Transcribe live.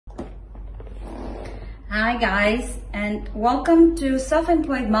Hi guys, and welcome to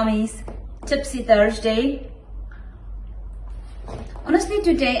Self-Employed Mommy's Tipsy Thursday. Honestly,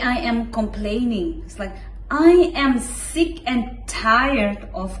 today I am complaining. It's like I am sick and tired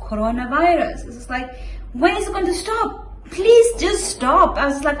of coronavirus. It's like, when is it going to stop? Please just stop. I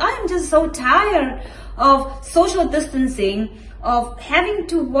was like, I am just so tired of social distancing, of having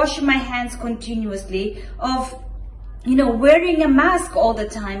to wash my hands continuously, of wearing a mask all the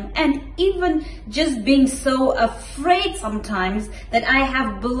time, and even just being so afraid sometimes that I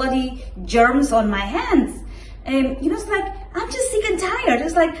have bloody germs on my hands. It's like, I'm just sick and tired.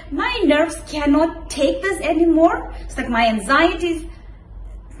 It's like, my nerves cannot take this anymore. It's like my anxieties,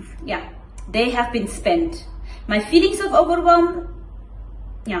 they have been spent. My feelings of overwhelm,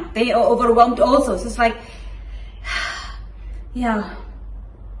 they are overwhelmed also. So it's like,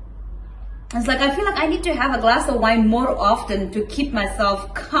 It's like, I feel like I need to have a glass of wine more often to keep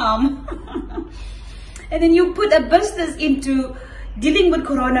myself calm. And then you put a business into dealing with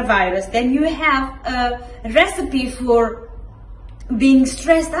coronavirus, then you have a recipe for being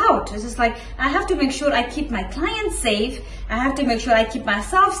stressed out. It's just like, I have to make sure I keep my clients safe. I have to make sure I keep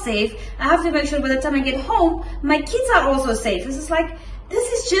myself safe. I have to make sure by the time I get home, my kids are also safe. It's just like, this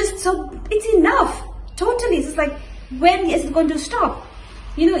is just so, it's enough. Totally. It's just like, when is it going to stop?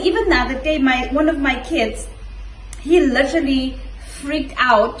 Even the other day, one of my kids, he literally freaked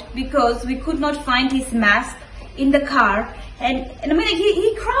out because we could not find his mask in the car. And I mean,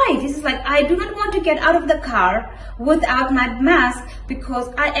 he cried. He's like, I do not want to get out of the car without my mask because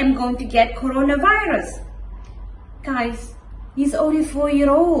I am going to get coronavirus. Guys, he's only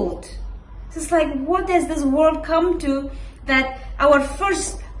 4-year-old. It's like, what has this world come to that our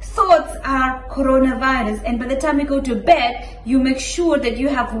first thoughts are coronavirus, and by the time you go to bed, you make sure that you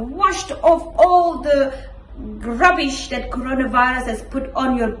have washed off all the rubbish that coronavirus has put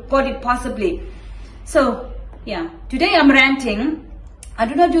on your body possibly. So today I'm ranting. I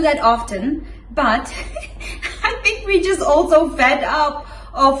do not do that often, but I think we just also fed up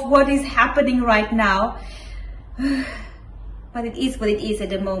of what is happening right now. But it is what it is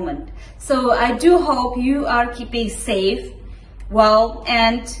at the moment. So I do hope you are keeping safe, well,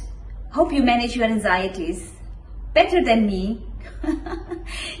 and hope you manage your anxieties better than me.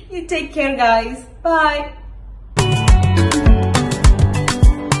 You take care, guys. Bye.